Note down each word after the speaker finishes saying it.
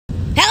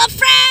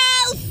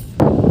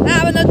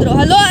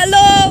Hello,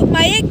 hello.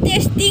 Mic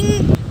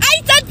testing.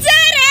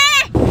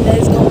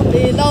 Let's go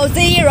below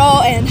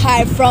zero and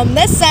hide from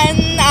the sun.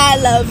 I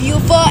love you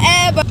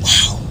forever.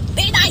 Wow,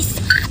 very nice.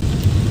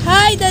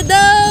 Hi,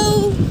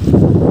 Dado.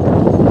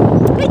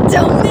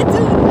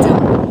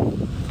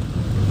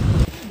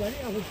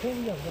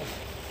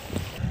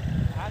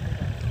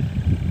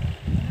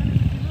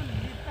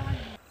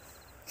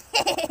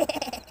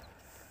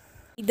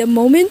 The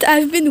moment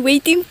I've been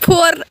waiting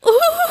for.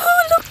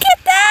 Oh, look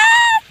at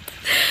that!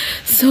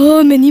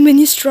 So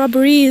many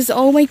strawberries.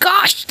 Oh my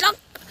gosh, look!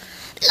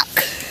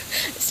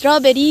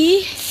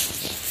 Strawberry.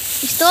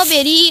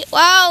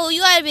 Wow,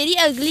 you are very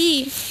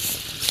ugly.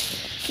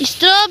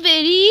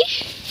 Strawberry.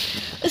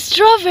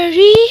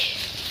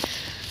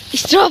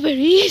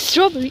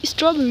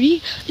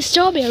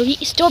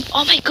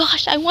 Oh my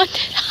gosh, I want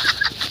it.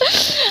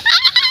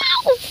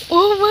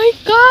 Oh my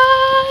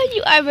god,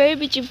 you are very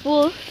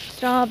beautiful.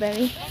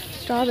 Strawberries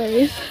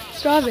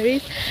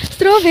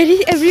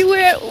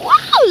everywhere.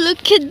 Wow,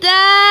 look at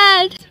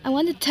that. I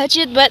want to touch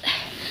it, but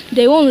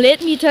they won't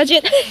let me touch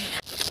it.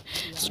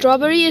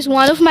 Strawberry is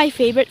one of my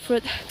favorite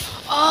fruit.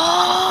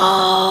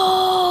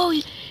 Oh,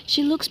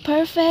 she looks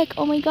perfect.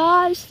 Oh my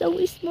god, so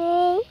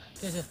small.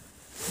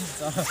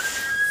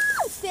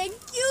 Thank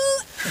you.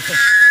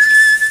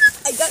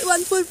 I got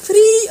one for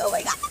free. Oh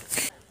my god.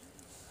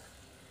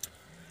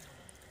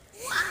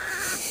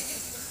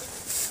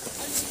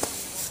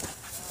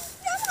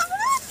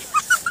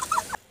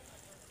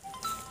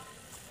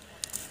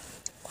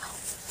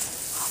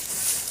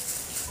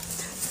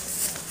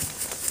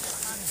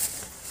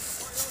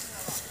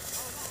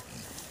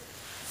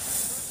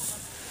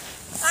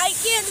 I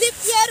can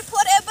live here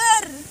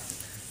forever.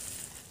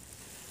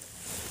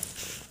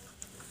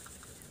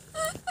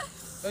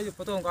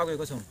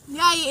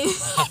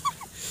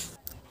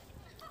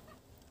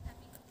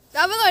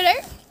 rồi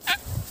đấy.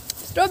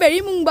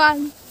 Strawberry mùng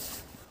bàn.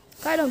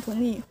 Cái đồng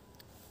thuần nhỉ.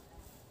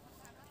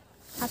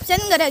 Hấp dẫn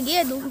cái này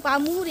kia đúng ba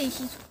mũ đi.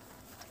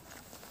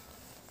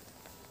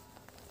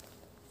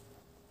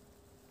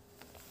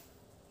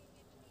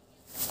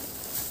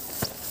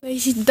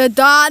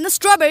 Dada, no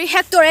strawberry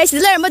hector is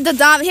there, but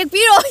Dada heck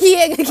biro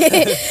here.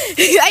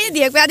 I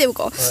did the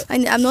go.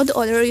 I'm not the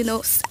owner, you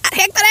know.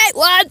 Hector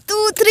 1,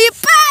 2, 3,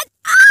 4.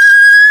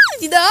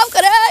 Chị đỡ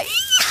cái đấy.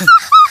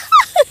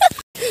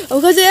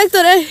 Ông có gì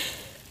hector đây?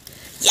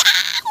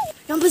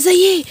 Yang besar.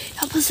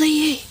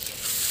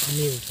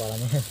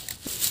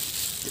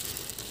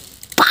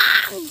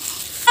 Bang!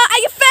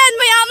 I fan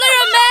my arm like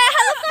a man.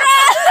 Hello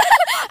friend.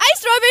 I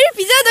strawberry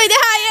pizza đôi đi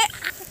hai ấy.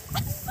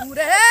 Pù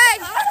đây.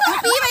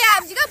 Pi my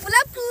arm chỉ có pù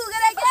lấp pù cái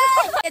này kia.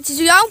 Chị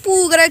chú yang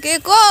pù cái này kia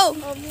cô.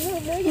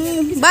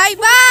 Bye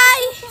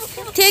bye.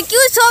 Thank you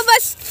so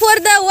much for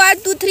the 1,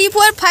 2, 3,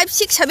 4, 5,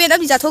 6, 7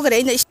 pizza thôi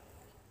cái này.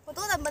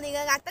 Photo làm mình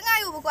ngạt tăng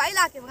ai của ai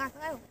là kiểu ngạt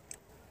tăng ai.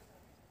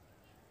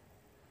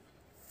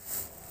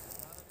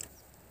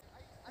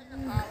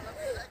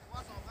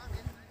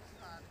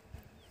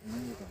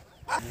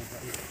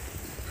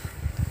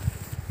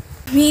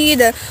 Me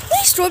the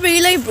strawberry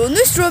like bro,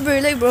 no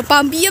strawberry like bro.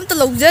 Pampi am to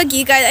log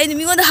jagi guy. I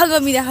me gonna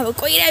hug me. Have a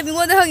koi. I me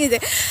gonna hug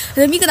it.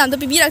 Let me go to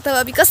be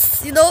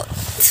because you know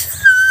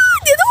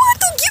they don't want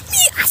to give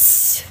me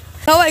us.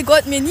 Now I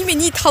got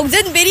many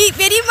thousand very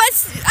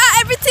much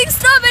everything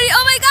strawberry.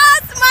 Oh my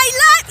god, my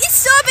life is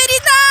so very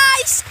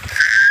nice.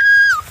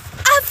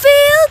 I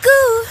feel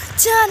good.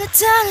 Dun.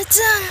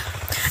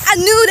 I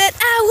knew that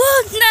I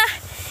would not.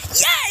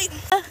 Yay!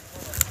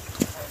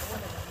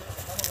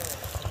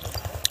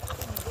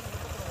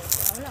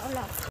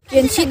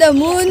 Can see the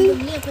moon.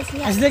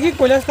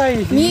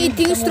 Me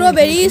eating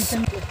strawberries. I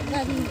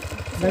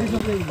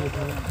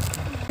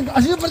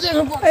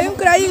am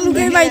crying. Look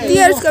at my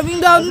tears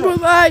coming down from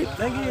my eyes.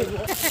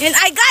 And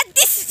I got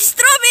this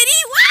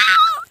strawberry.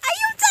 Wow!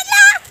 Ayun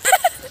sana.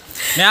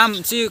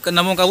 Ma'am, see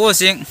kanamong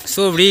kawosing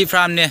strawberry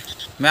from ne.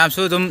 Ma'am,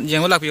 so dum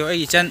jeng ulak pio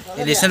ai chan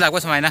edition lak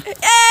was mai na.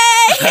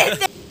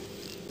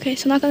 Okay,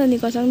 so na kana ni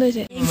ko sang doi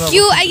se. Thank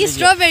you. I get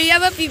strawberry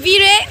aba pipi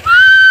re.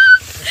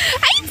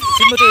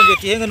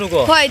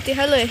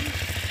 Hello.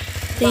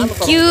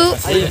 Thank you.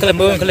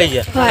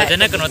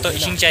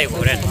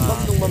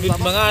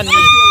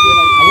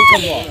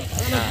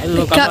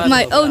 Got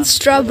my own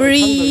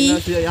strawberry.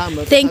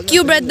 Thank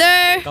you,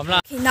 brother. Okay,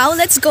 now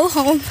let's go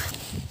home.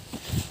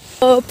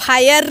 Oh,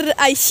 fire!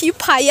 I see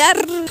fire.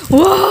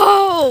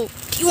 Wow!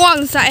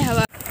 Kiwang sai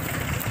haba.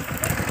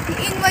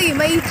 In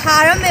may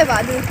tharam me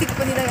ba du tik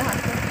pani daga ha.